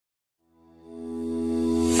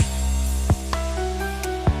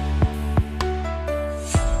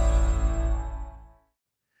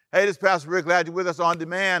Hey, this is Pastor Rick. Glad you're with us on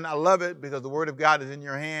demand. I love it because the Word of God is in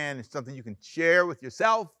your hand. It's something you can share with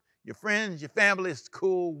yourself, your friends, your family. It's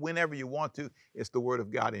cool whenever you want to. It's the Word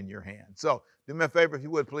of God in your hand. So do me a favor, if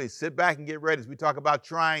you would, please sit back and get ready as we talk about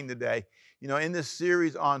trying today. You know, in this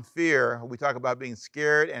series on fear, we talk about being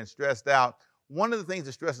scared and stressed out. One of the things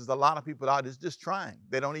that stresses a lot of people out is just trying.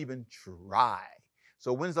 They don't even try.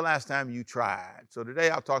 So when's the last time you tried? So today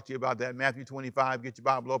I'll talk to you about that. Matthew 25, get your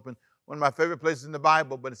Bible open. One of my favorite places in the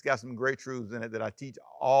Bible, but it's got some great truths in it that I teach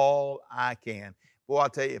all I can. Boy, I'll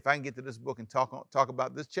tell you, if I can get to this book and talk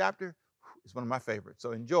about this chapter, it's one of my favorites.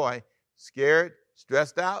 So enjoy. Scared,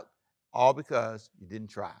 stressed out, all because you didn't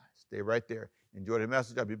try. Stay right there. Enjoy the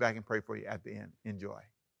message. I'll be back and pray for you at the end. Enjoy.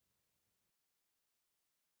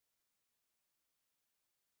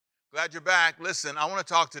 Glad you're back. Listen, I want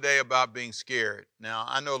to talk today about being scared. Now,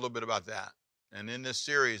 I know a little bit about that. And in this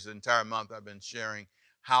series, the entire month, I've been sharing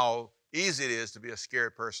how easy it is to be a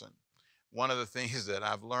scared person. One of the things that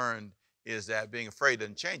I've learned is that being afraid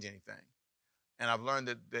doesn't change anything. And I've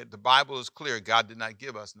learned that the Bible is clear. God did not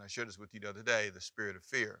give us, and I shared this with you the other day, the spirit of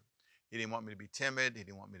fear. He didn't want me to be timid. He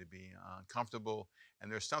didn't want me to be uncomfortable.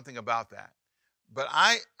 And there's something about that. But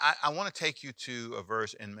I want to take you to a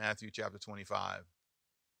verse in Matthew chapter 25.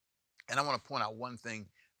 And I want to point out one thing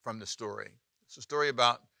from the story. It's a story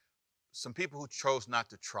about some people who chose not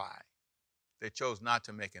to try. They chose not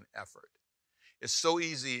to make an effort. It's so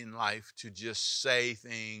easy in life to just say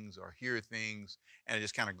things or hear things, and it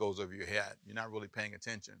just kind of goes over your head. You're not really paying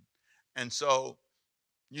attention. And so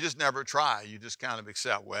you just never try. You just kind of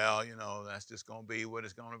accept, well, you know, that's just going to be what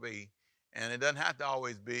it's going to be. And it doesn't have to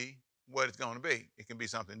always be what it's going to be. It can be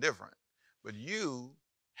something different. But you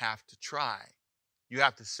have to try. You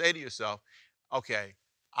have to say to yourself, okay,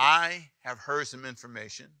 I have heard some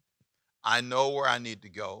information. I know where I need to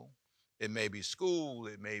go. It may be school.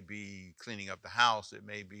 It may be cleaning up the house. It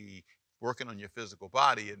may be working on your physical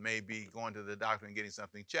body. It may be going to the doctor and getting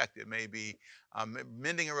something checked. It may be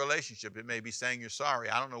mending a relationship. It may be saying you're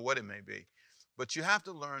sorry. I don't know what it may be. But you have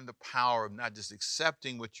to learn the power of not just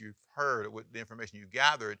accepting what you've heard, or what the information you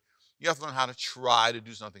gathered. You have to learn how to try to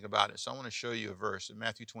do something about it. So I want to show you a verse in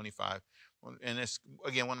Matthew 25. And it's,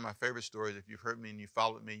 again, one of my favorite stories. If you've heard me and you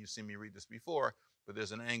followed me, you've seen me read this before. But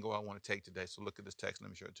there's an angle I want to take today. So look at this text.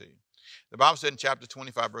 Let me show it to you. The Bible said in chapter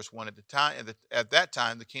 25, verse 1, at that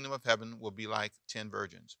time, the kingdom of heaven will be like 10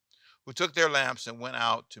 virgins who took their lamps and went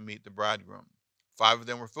out to meet the bridegroom. 5 of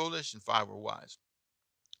them were foolish and 5 were wise.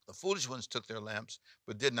 The foolish ones took their lamps,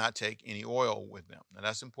 but did not take any oil with them. Now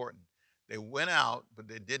that's important. They went out, but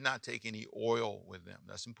they did not take any oil with them.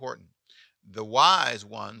 That's important. The wise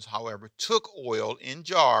ones, however, took oil in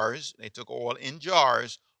jars. They took oil in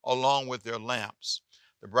jars along with their lamps.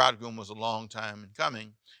 The bridegroom was a long time in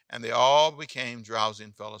coming, and they all became drowsy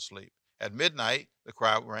and fell asleep. At midnight, the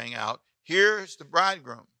cry rang out, "Here's the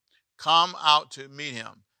bridegroom. Come out to meet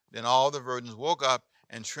him." Then all the virgins woke up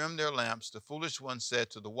and trimmed their lamps. The foolish one said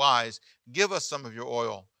to the wise, "Give us some of your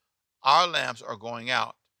oil. Our lamps are going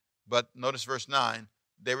out." But notice verse 9,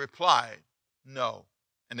 they replied, "No."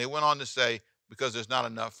 And they went on to say, "Because there's not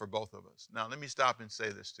enough for both of us." Now, let me stop and say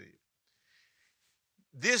this to you.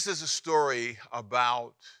 This is a story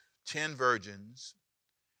about 10 virgins,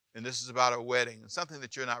 and this is about a wedding, and something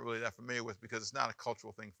that you're not really that familiar with because it's not a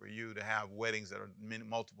cultural thing for you to have weddings that are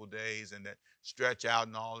multiple days and that stretch out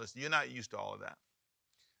and all this. You're not used to all of that.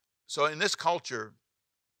 So in this culture,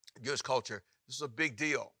 Jewish culture, this is a big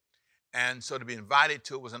deal. And so to be invited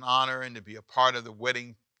to it was an honor, and to be a part of the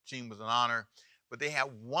wedding team was an honor. But they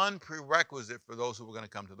had one prerequisite for those who were going to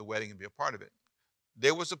come to the wedding and be a part of it.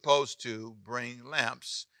 They were supposed to bring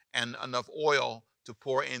lamps and enough oil to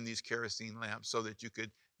pour in these kerosene lamps so that you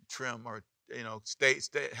could trim or,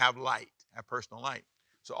 have light, have personal light.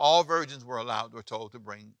 So all virgins were told to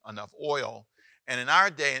bring enough oil. And in our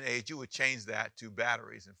day and age, you would change that to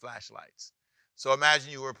batteries and flashlights. So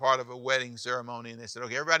imagine you were part of a wedding ceremony and they said,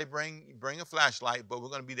 okay, everybody bring a flashlight, but we're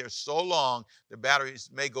going to be there so long the batteries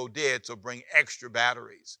may go dead, so bring extra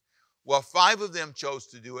batteries. Well, 5 of them chose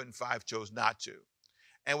to do it and 5 chose not to.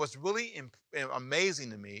 And what's really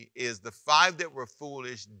amazing to me is the 5 that were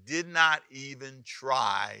foolish did not even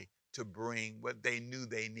try to bring what they knew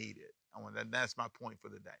they needed. That's my point for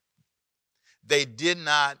the day. They did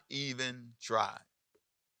not even try.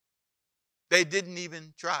 They didn't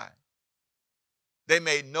even try. They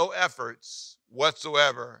made no efforts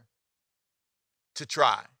whatsoever to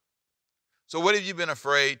try. So what have you been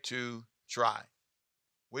afraid to try?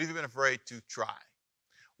 What have you been afraid to try?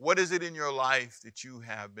 What is it in your life that you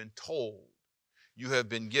have been told? You have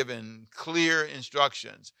been given clear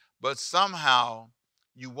instructions, but somehow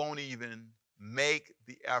you won't even make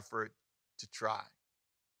the effort to try.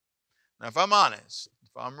 Now, if I'm honest,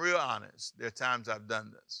 if I'm real honest, there are times I've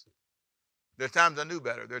done this. There are times I knew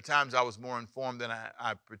better. There are times I was more informed than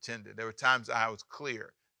I pretended. There were times I was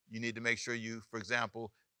clear. You need to make sure you, for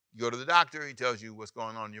example, you go to the doctor, he tells you what's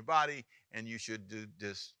going on in your body, and you should do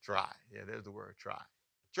this, try. Yeah, there's the word, try.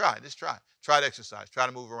 Try, just try. Try to exercise, try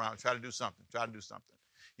to move around, try to do something, try to do something.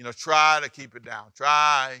 You know, try to keep it down.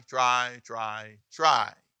 Try.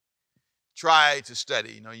 Try to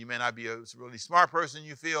study. You know, you may not be a really smart person,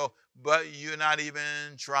 you feel, but you're not even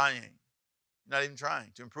trying. You're not even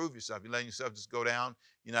trying to improve yourself. You're letting yourself just go down.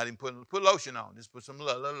 You're not even put lotion on. Just put some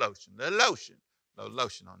little lotion. Little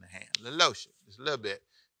lotion on the hand. Little lotion. Just a little bit.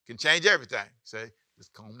 Can change everything. Say,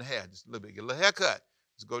 just comb the hair just a little bit. Get a little haircut.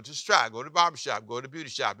 Just go to the try. Go to the barber shop. Go to the beauty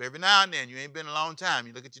shop. Every now and then, you ain't been a long time.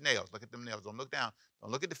 You look at your nails. Look at them nails. Don't look down.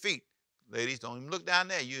 Don't look at the feet. Ladies, don't even look down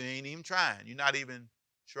there. You ain't even trying. You're not even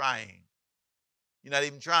trying. You're not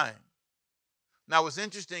even trying. Now, what's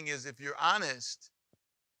interesting is if you're honest,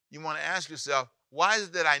 you want to ask yourself, why is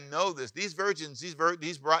it that I know this? These virgins, these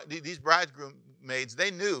bridegroom maids,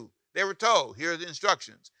 they knew. They were told, here are the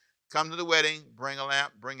instructions. Come to the wedding, bring a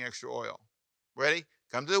lamp, bring extra oil. Ready?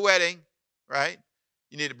 Come to the wedding, right?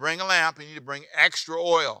 You need to bring a lamp and you need to bring extra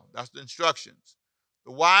oil. That's the instructions.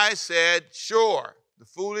 The wise said, sure. The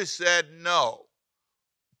foolish said, no.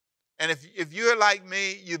 And if you're like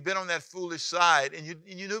me, you've been on that foolish side and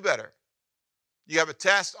you knew better. You have a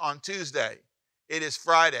test on Tuesday. It is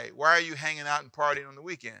Friday. Why are you hanging out and partying on the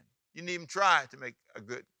weekend? You didn't even try to make a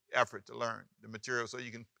good effort to learn the material so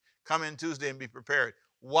you can come in Tuesday and be prepared.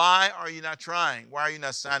 Why are you not trying? Why are you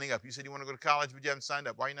not signing up? You said you want to go to college, but you haven't signed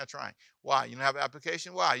up. Why are you not trying? Why? You don't have an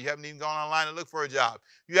application? Why? You haven't even gone online to look for a job.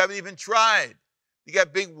 You haven't even tried. You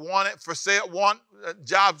got big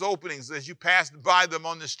jobs openings as you pass by them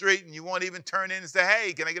on the street, and you won't even turn in and say,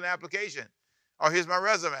 hey, can I get an application? Or here's my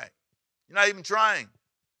resume. You're not even trying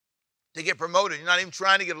to get promoted. You're not even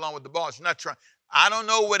trying to get along with the boss. You're not trying. I don't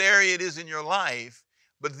know what area it is in your life,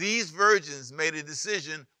 but these virgins made a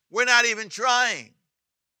decision. We're not even trying.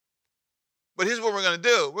 But here's what we're going to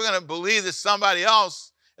do. We're going to believe that somebody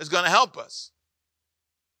else is going to help us.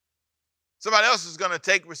 Somebody else is going to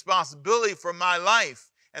take responsibility for my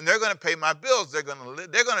life, and they're going to pay my bills. They're going to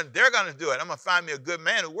do it. I'm going to find me a good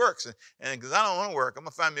man who works, and because I don't want to work, I'm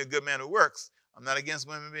going to find me a good man who works. I'm not against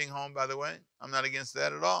women being home, by the way. I'm not against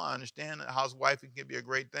that at all. I understand that a housewife can be a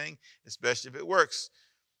great thing, especially if it works.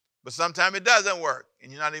 But sometimes it doesn't work,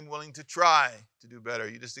 and you're not even willing to try to do better.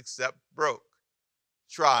 You just accept broke.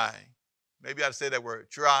 Try. Maybe I ought to say that word.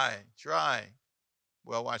 Try.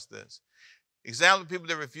 Well, watch this. Example of people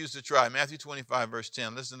that refuse to try. Matthew 25, verse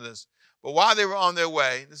 10. Listen to this. But while they were on their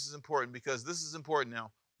way, this is important because this is important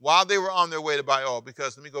now. While they were on their way to buy oil,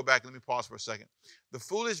 because let me go back and let me pause for a second. The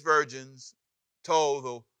foolish virgins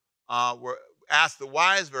asked the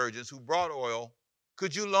wise virgins who brought oil,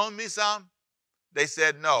 could you loan me some? They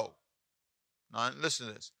said no. Now listen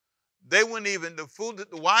to this. They wouldn't even, the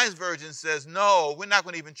wise virgin says, no, we're not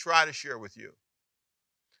going to even try to share with you.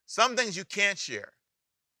 Some things you can't share.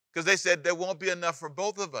 Because they said there won't be enough for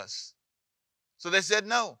both of us. So they said,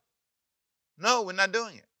 no, we're not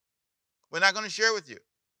doing it. We're not going to share with you.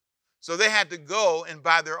 So they had to go and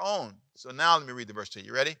buy their own. So now let me read the verse to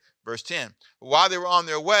you. Ready? Verse 10. While they were on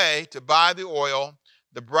their way to buy the oil,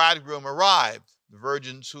 the bridegroom arrived. The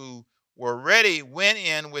virgins who were ready went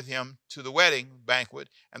in with him to the wedding banquet,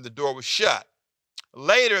 and the door was shut.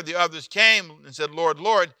 Later, the others came and said, Lord,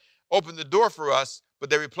 Lord, open the door for us. But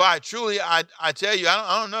they replied, truly, I tell you,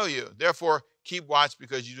 I don't know you. Therefore, keep watch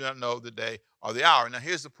because you do not know the day or the hour. Now,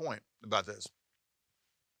 here's the point about this.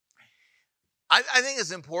 I think it's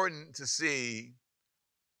important to see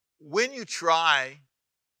when you try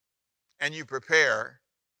and you prepare,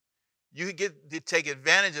 you get to take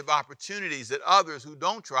advantage of opportunities that others who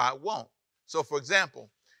don't try won't. So, for example,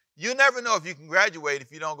 you never know if you can graduate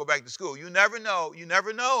if you don't go back to school. You never know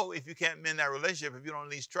if you can't mend that relationship if you don't at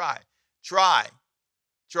least try. Try.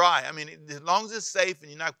 I mean, as long as it's safe and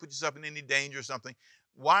you're not put yourself in any danger or something,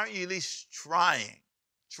 why aren't you at least trying?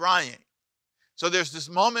 So there's this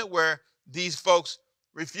moment where these folks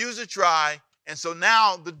refuse to try, and so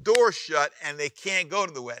now the door's shut and they can't go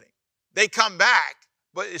to the wedding. They come back,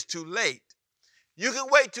 but it's too late. You can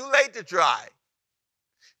wait too late to try.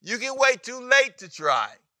 You can wait too late to try.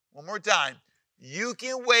 One more time. You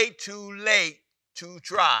can wait too late to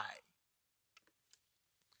try.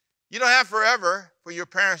 You don't have forever for your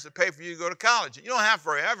parents to pay for you to go to college. You don't have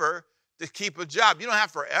forever to keep a job. You don't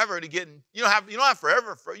have forever to get in. You don't have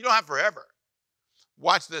forever.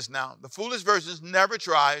 Watch this now. The foolish virgins never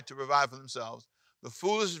tried to provide for themselves. The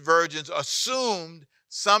foolish virgins assumed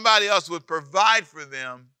somebody else would provide for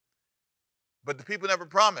them, but the people never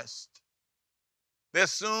promised. They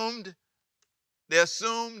assumed. Let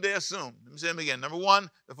me say them again. Number one,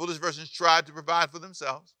 the foolish virgins tried to provide for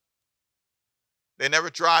themselves. They never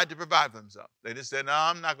tried to provide for themselves. They just said, no,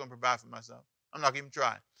 I'm not going to provide for myself. I'm not going to even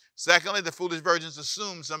try. Secondly, the foolish virgins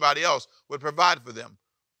assumed somebody else would provide for them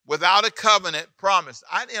without a covenant promise.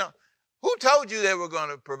 Who told you they were going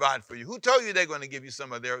to provide for you? Who told you they're going to give you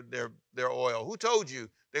some of their oil? Who told you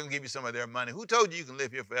they're going to give you some of their money? Who told you can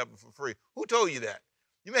live here forever for free? Who told you that?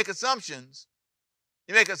 You make assumptions.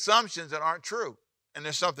 You make assumptions that aren't true. And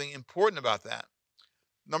there's something important about that.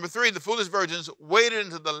 Number three, the foolish virgins waited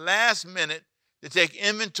until the last minute to take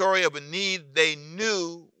inventory of a need they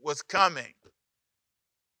knew was coming.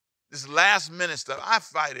 This last minute stuff, I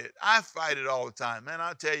fight it. I fight it all the time. Man,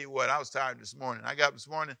 I'll tell you what, I was tired this morning. I got up this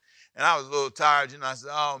morning and I was a little tired. I said,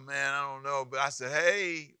 oh man, I don't know. But I said,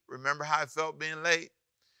 hey, remember how I felt being late?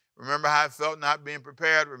 Remember how I felt not being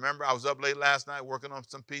prepared? Remember I was up late last night working on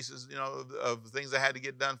some pieces, of things I had to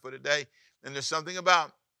get done for today. And there's something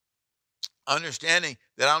about understanding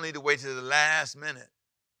that I don't need to wait till the last minute.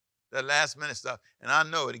 That last minute stuff, and I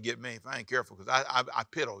know it'll get me if I ain't careful, because I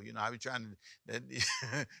piddle, I be trying to,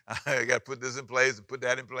 I got to put this in place and put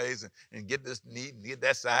that in place and get this neat and get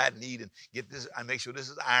that side neat and get this, I make sure this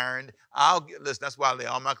is ironed. Listen, that's why I lay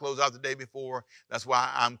all my clothes out the day before. That's why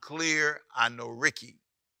I'm clear. I know Ricky.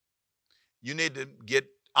 You need to get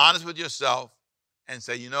honest with yourself and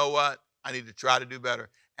say, you know what? I need to try to do better.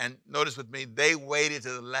 And notice with me, they waited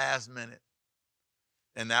to the last minute.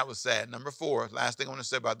 And that was sad. Number four, last thing I want to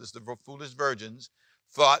say about this, the foolish virgins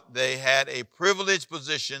thought they had a privileged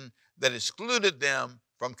position that excluded them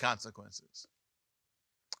from consequences.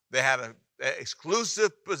 They had an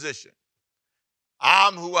exclusive position.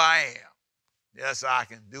 I'm who I am. Yes, I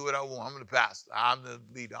can do what I want. I'm the pastor. I'm the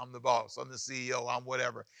leader. I'm the boss. I'm the CEO. I'm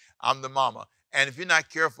whatever. I'm the mama. And if you're not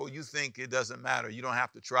careful, you think it doesn't matter. You don't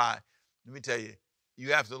have to try. Let me tell you,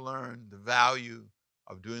 you have to learn the value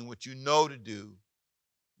of doing what you know to do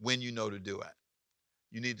when you know to do it.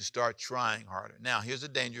 You need to start trying harder. Now, here's the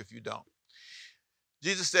danger if you don't.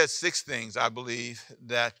 Jesus said 6 things, I believe,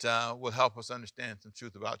 that will help us understand some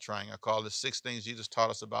truth about trying. I call this 6 things Jesus taught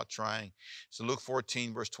us about trying. So Luke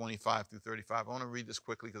 14, verse 25 through 35. I want to read this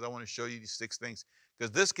quickly because I want to show you these 6 things, because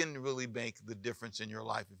this can really make the difference in your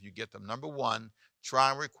life if you get them. Number 1,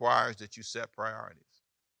 trying requires that you set priorities.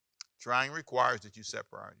 Trying requires that you set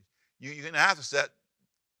priorities. You're going to have to set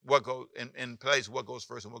what goes in place, what goes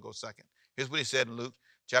first and what goes second. Here's what he said in Luke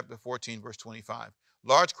chapter 14, verse 25.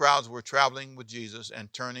 Large crowds were traveling with Jesus,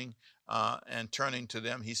 and turning to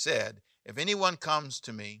them, he said, if anyone comes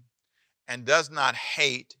to me and does not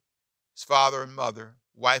hate his father and mother,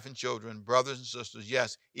 wife and children, brothers and sisters,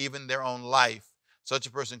 yes, even their own life, such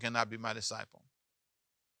a person cannot be my disciple.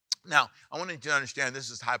 Now, I want you to understand this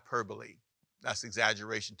is hyperbole. That's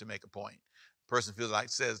exaggeration to make a point. The person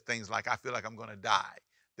says things like, I feel like I'm going to die.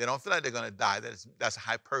 They don't feel like they're going to die. That's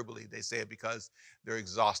hyperbole. They say it because they're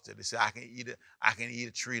exhausted. They say, I can eat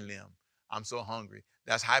a tree limb. I'm so hungry.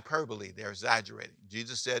 That's hyperbole. They're exaggerating.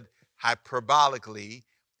 Jesus said hyperbolically,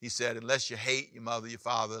 he said, unless you hate your mother, your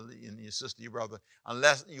father, and your sister, your brother,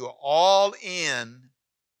 unless you are all in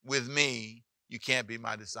with me, you can't be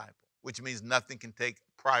my disciple, which means nothing can take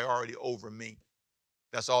priority over me.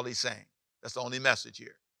 That's all he's saying. That's the only message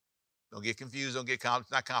here. Don't get confused. Don't get complicated.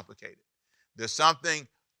 It's not complicated. There's something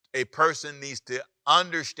a person needs to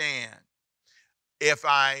understand. If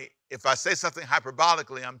I say something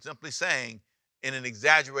hyperbolically, I'm simply saying in an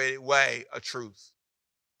exaggerated way a truth.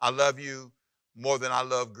 I love you more than I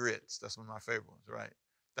love grits. That's one of my favorite ones, right?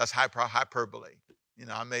 That's hyperbole.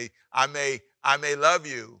 I may love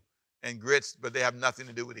you and grits, but they have nothing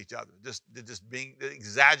to do with each other. They're just being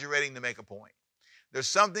exaggerating to make a point. There's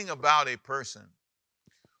something about a person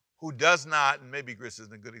who does not, and maybe grits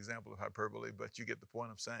isn't a good example of hyperbole, but you get the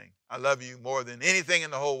point I'm saying. I love you more than anything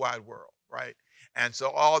in the whole wide world, right? And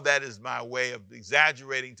so all that is my way of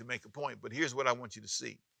exaggerating to make a point. But here's what I want you to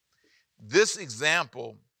see. This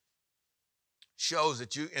example shows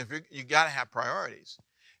that you got to have priorities.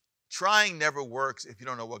 Trying never works if you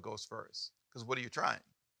don't know what goes first. Because what are you trying?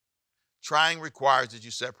 Trying requires that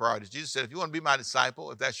you set priorities. Jesus said, if you want to be my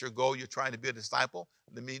disciple, if that's your goal, you're trying to be a disciple,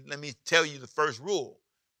 let me tell you the first rule.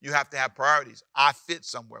 You have to have priorities. I fit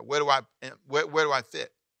somewhere. Where do I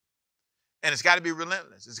fit? And it's got to be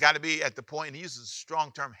relentless. It's got to be at the point, and he uses a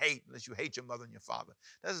strong term, hate, unless you hate your mother and your father.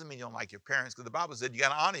 That doesn't mean you don't like your parents, because the Bible said you got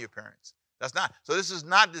to honor your parents. That's not. So this is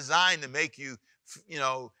not designed to make you,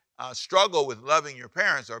 struggle with loving your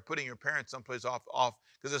parents or putting your parents someplace off,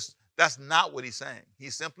 because that's not what he's saying.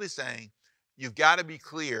 He's simply saying, you've got to be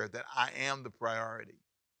clear that I am the priority.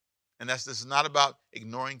 And this is not about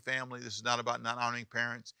ignoring family. This is not about not honoring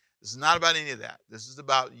parents. This is not about any of that. This is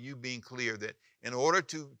about you being clear that in order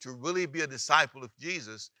to really be a disciple of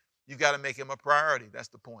Jesus, you've got to make him a priority. That's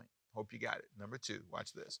the point. Hope you got it. Number 2,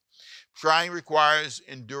 watch this. Trying requires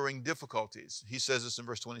enduring difficulties. He says this in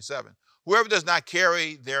verse 27. Whoever does not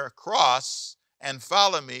carry their cross and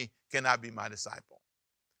follow me cannot be my disciple.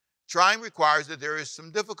 Trying requires that there is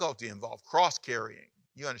some difficulty involved, cross carrying.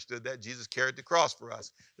 You understood that. Jesus carried the cross for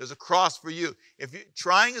us. There's a cross for you.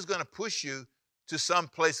 Trying is going to push you to some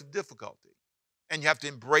place of difficulty, and you have to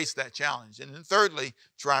embrace that challenge. And then thirdly,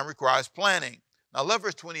 trying requires planning. Now, I love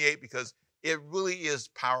verse 28 because it really is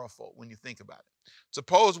powerful when you think about it.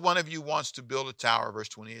 Suppose one of you wants to build a tower, verse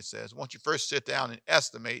 28 says. Won't you first sit down and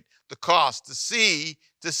estimate the cost to see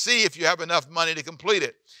if you have enough money to complete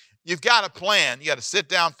it? You've got a plan. You got to sit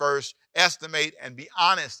down first, estimate, and be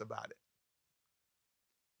honest about it.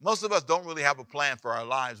 Most of us don't really have a plan for our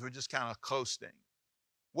lives. We're just kind of coasting.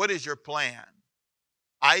 What is your plan?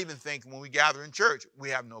 I even think when we gather in church, we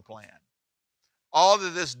have no plan. All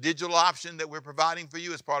of this digital option that we're providing for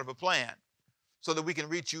you is part of a plan so that we can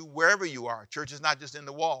reach you wherever you are. Church is not just in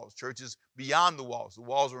the walls. Church is beyond the walls. The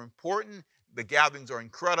walls are important. The gatherings are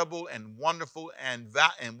incredible and wonderful, and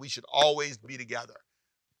we should always be together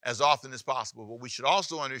as often as possible. But we should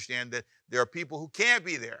also understand that there are people who can't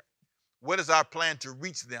be there. What is our plan to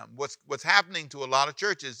reach them? What's happening to a lot of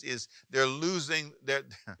churches is they're losing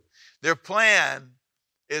their plan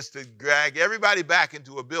is to drag everybody back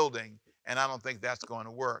into a building, and I don't think that's going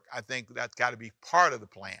to work. I think that's got to be part of the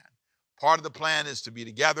plan. Part of the plan is to be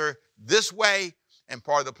together this way, and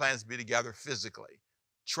part of the plan is to be together physically.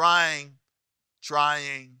 Trying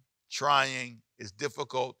is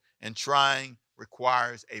difficult, and trying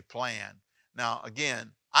requires a plan. Now,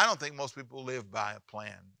 again, I don't think most people live by a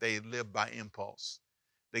plan. They live by impulse.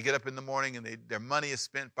 They get up in the morning and their money is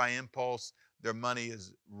spent by impulse. Their money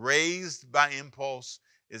is raised by impulse,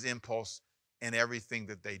 is impulse in everything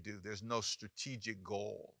that they do. There's no strategic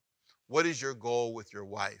goal. What is your goal with your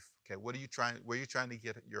wife? Okay, where are you trying to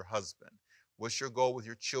get your husband? What's your goal with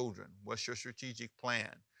your children? What's your strategic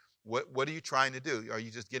plan? What are you trying to do? Are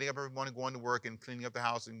you just getting up every morning, going to work and cleaning up the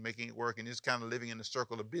house and making it work and just kind of living in the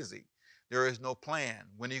circle of busy? There is no plan.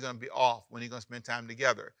 When are you going to be off? When are you going to spend time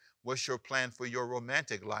together? What's your plan for your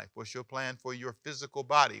romantic life? What's your plan for your physical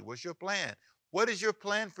body? What's your plan? What is your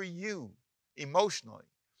plan for you emotionally?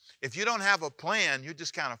 If you don't have a plan, you're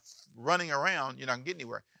just kind of running around. You're not going to get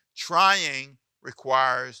anywhere. Trying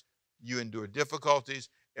requires you endure difficulties.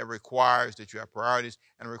 It requires that you have priorities,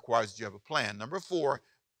 and it requires that you have a plan. Number 4,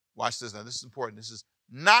 watch this now. This is important. This is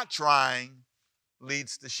not trying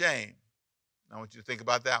leads to shame. I want you to think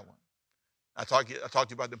about that one. I talked to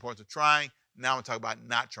you about the importance of trying. Now I'm going to talk about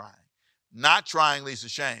not trying. Not trying leads to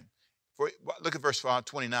shame. Look at verse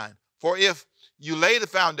 29. For if you lay the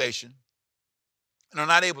foundation and are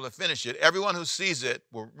not able to finish it, everyone who sees it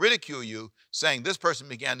will ridicule you, saying this person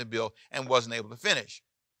began to build and wasn't able to finish.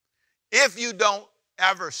 If you don't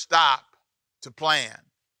ever stop to plan,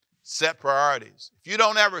 set priorities, if you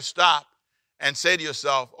don't ever stop and say to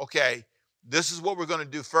yourself, okay, this is what we're going to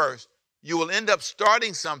do first, you will end up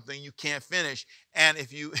starting something you can't finish. And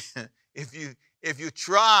if you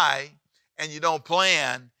try and you don't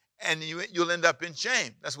plan, and you'll end up in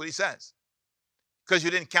shame. That's what he says. Because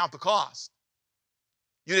you didn't count the cost.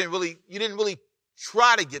 You didn't really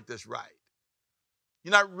try to get this right.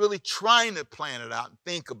 You're not really trying to plan it out and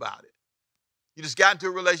think about it. You just got into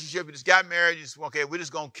a relationship, you just got married, you just, okay, we're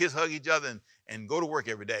just going to kiss, hug each other, and go to work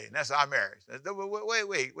every day. And that's our marriage.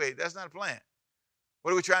 Wait, that's not a plan.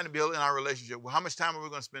 What are we trying to build in our relationship? Well, how much time are we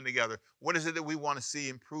going to spend together? What is it that we want to see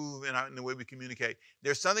improve in the way we communicate?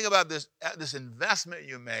 There's something about this investment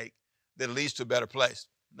you make that leads to a better place.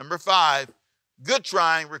 Number 5, good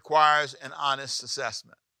trying requires an honest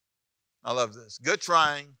assessment. I love this. Good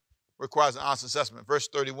trying requires an honest assessment. Verse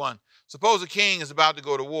 31, suppose a king is about to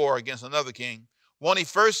go to war against another king. Won't he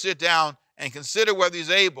first sit down and consider whether he's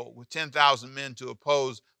able with 10,000 men to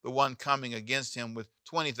oppose the one coming against him with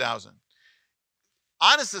 20,000?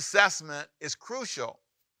 Honest assessment is crucial.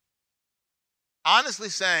 Honestly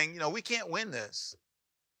saying, we can't win this.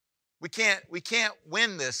 We can't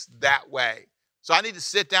win this that way. So I need to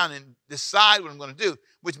sit down and decide what I'm going to do,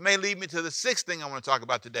 which may lead me to the 6th thing I want to talk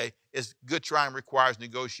about today is good trying requires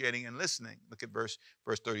negotiating and listening. Look at verse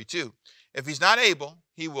 32. If he's not able,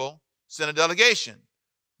 he will send a delegation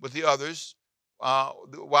with the others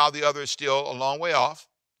while the other is still a long way off.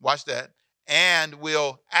 Watch that. And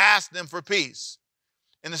will ask them for peace.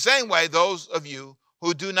 In the same way, those of you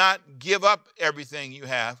who do not give up everything you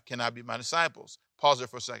have cannot be my disciples. Pause there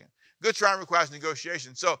for a second. Good trying requires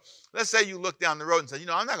negotiation. So let's say you look down the road and say,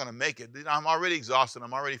 I'm not going to make it. I'm already exhausted.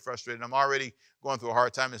 I'm already frustrated. I'm already going through a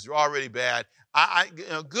hard time. It's already bad.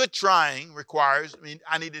 Good trying requires,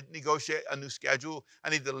 I need to negotiate a new schedule. I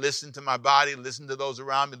need to listen to my body, listen to those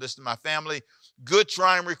around me, listen to my family. Good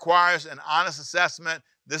trying requires an honest assessment.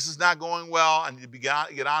 This is not going well. I need to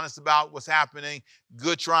get honest about what's happening.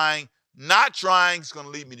 Good trying. Not trying is going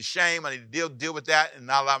to lead me to shame. I need to deal with that and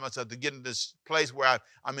not allow myself to get in this place where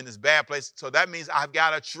I'm in this bad place. So that means I've got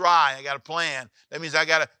to try. I got to plan. That means I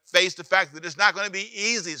got to face the fact that it's not going to be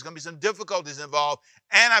easy. It's going to be some difficulties involved.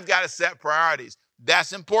 And I've got to set priorities.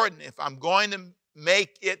 That's important. If I'm going to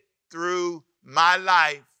make it through my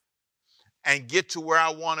life and get to where I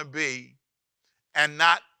want to be and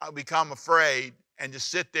not become afraid and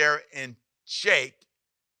just sit there and shake,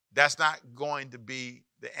 that's not going to be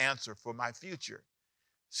the answer for my future.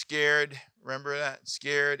 Scared, remember that?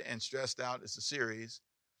 Scared and Stressed Out is a series.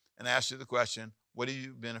 And I asked you the question, what have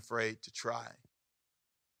you been afraid to try?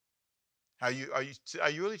 Are you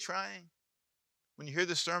really trying? When you hear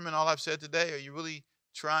this sermon, all I've said today, are you really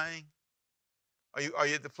trying? Are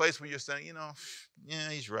you at the place where you're saying, yeah,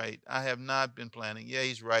 he's right. I have not been planning. Yeah,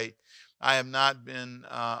 he's right. I have not been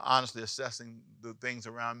honestly assessing the things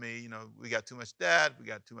around me. We got too much debt. We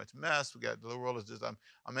got too much mess. The world is just,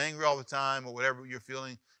 I'm angry all the time or whatever you're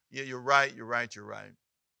feeling. Yeah, you're right.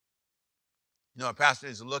 A pastor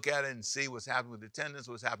needs to look at it and see what's happening with attendance,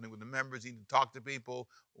 what's happening with the members. You need to talk to people.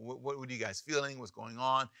 What are you guys feeling? What's going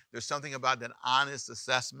on? There's something about that honest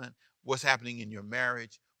assessment. What's happening in your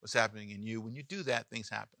marriage? What's happening in you? When you do that, things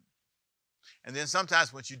happen. And then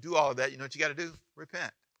sometimes once you do all of that, you know what you got to do?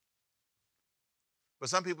 Repent. But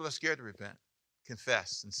some people are scared to repent,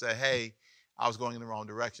 confess, and say, hey, I was going in the wrong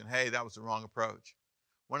direction. Hey, that was the wrong approach.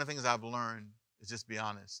 One of the things I've learned is just be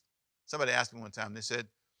honest. Somebody asked me one time, they said,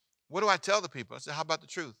 what do I tell the people? I said, how about the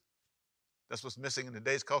truth? That's what's missing in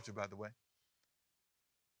today's culture, by the way.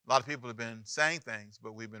 A lot of people have been saying things,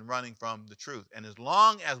 but we've been running from the truth. And as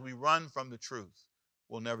long as we run from the truth,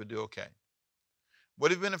 we'll never do okay. What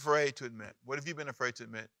have you been afraid to admit? What have you been afraid to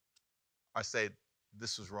admit? I say,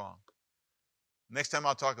 this was wrong. Next time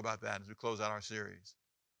I'll talk about that as we close out our series.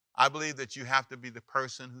 I believe that you have to be the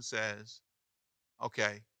person who says,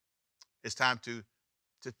 okay, it's time to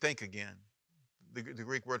think again. The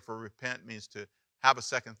Greek word for repent means to have a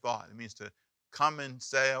second thought. It means to come and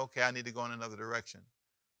say, okay, I need to go in another direction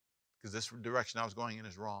because this direction I was going in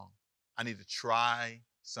is wrong. I need to try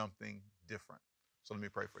something different. So let me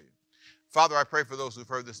pray for you. Father, I pray for those who've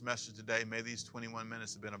heard this message today. May these 21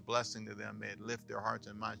 minutes have been a blessing to them. May it lift their hearts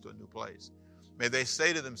and minds to a new place. May they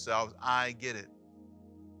say to themselves, I get it.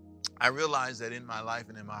 I realize that in my life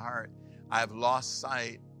and in my heart, I have lost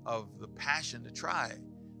sight of the passion to try.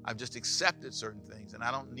 I've just accepted certain things, and I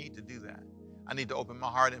don't need to do that. I need to open my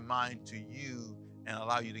heart and mind to you and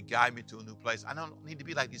allow you to guide me to a new place. I don't need to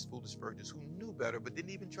be like these foolish virgins who knew better but didn't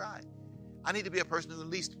even try. I need to be a person who at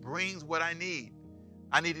least brings what I need.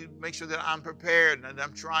 I need to make sure that I'm prepared and that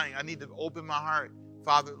I'm trying. I need to open my heart.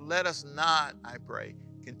 Father, let us not, I pray,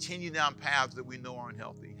 continue down paths that we know aren't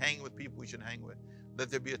healthy, hanging with people we shouldn't hang with. Let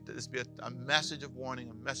this be a message of warning,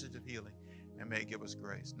 a message of healing, and may it give us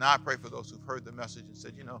grace. Now I pray for those who've heard the message and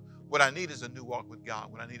said, what I need is a new walk with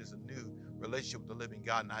God. What I need is a new relationship with the living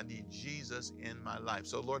God, and I need Jesus in my life.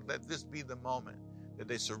 So, Lord, let this be the moment that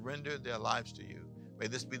they surrender their lives to you. May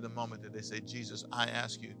this be the moment that they say, Jesus, I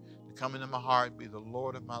ask you to come into my heart, be the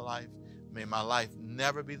Lord of my life. May my life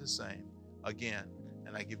never be the same again.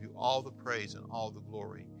 And I give you all the praise and all the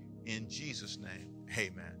glory. In Jesus' name,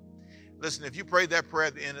 amen. Listen, if you prayed that prayer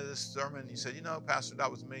at the end of this sermon, you said, Pastor,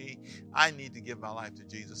 that was me. I need to give my life to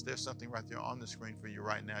Jesus. There's something right there on the screen for you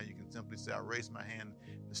right now. You can simply say, I raised my hand.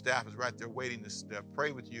 The staff is right there waiting to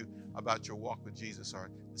pray with you about your walk with Jesus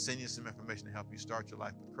or to send you some information to help you start your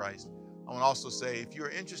life with Christ. I want to also say, if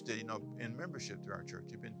you're interested, in membership to our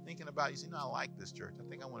church, you've been thinking about, I like this church. I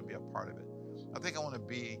think I want to be a part of it. I think I want to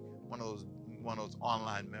be one of those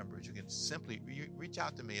online members. You can simply reach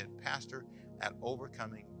out to me at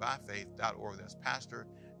pastor@overcomingbyfaith.org. That's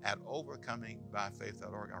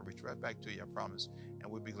pastor@overcomingbyfaith.org. I'll reach right back to you, I promise.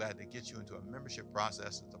 And we'd be glad to get you into a membership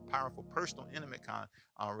process. It's a powerful, personal, intimate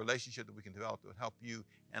relationship that we can develop that will help you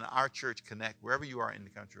and our church connect wherever you are in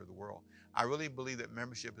the country or the world. I really believe that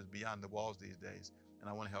membership is beyond the walls these days, and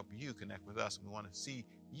I want to help you connect with us. We want to see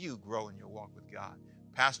you grow in your walk with God.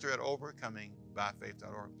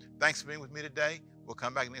 pastor@overcomingbyfaith.org. Thanks for being with me today. We'll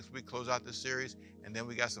come back next week, close out this series, and then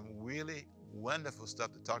we got some really wonderful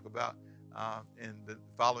stuff to talk about in the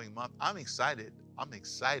following month. I am excited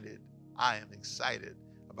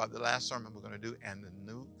about the last sermon we're going to do and the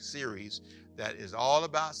new series that is all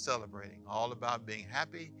about celebrating, all about being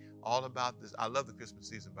happy, all about this. I love the Christmas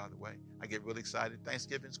season, by the way. I get really excited.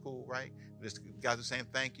 Thanksgiving's cool, right? Just guys are saying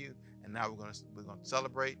thank you, and now we're going to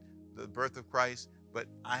celebrate the birth of Christ. But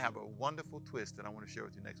I have a wonderful twist that I want to share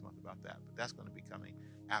with you next month about that. But that's going to be coming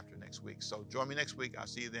after next week. So join me next week. I'll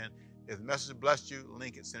see you then. If the message blessed you,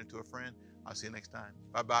 link it, send it to a friend. I'll see you next time.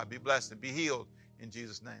 Bye-bye. Be blessed and be healed in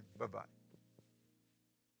Jesus' name. Bye-bye.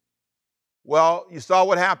 Well, you saw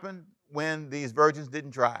what happened when these virgins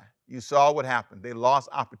didn't try. You saw what happened. They lost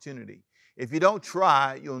opportunity. If you don't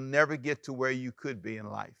try, you'll never get to where you could be in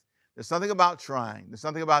life. There's something about trying. There's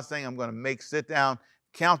something about saying, I'm going to sit down,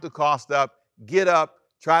 count the cost up, get up,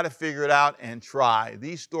 try to figure it out, and try.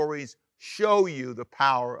 These stories show you the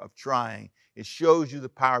power of trying. It shows you the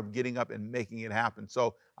power of getting up and making it happen.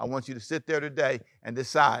 So I want you to sit there today and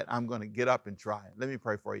decide, I'm going to get up and try. Let me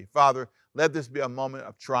pray for you. Father, let this be a moment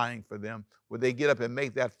of trying for them, where they get up and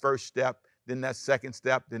make that first step, then that second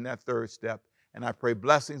step, then that third step. And I pray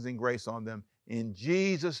blessings and grace on them. In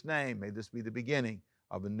Jesus' name, may this be the beginning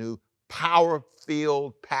of a new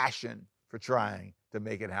power-filled passion for trying to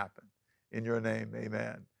make it happen. In your name,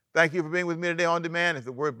 amen. Thank you for being with me today on demand. If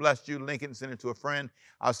the word blessed you, link it and send it to a friend.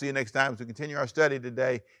 I'll see you next time as we continue our study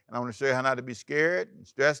today. And I want to show you how not to be scared and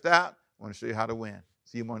stressed out. I want to show you how to win.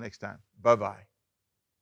 See you more next time. Bye-bye.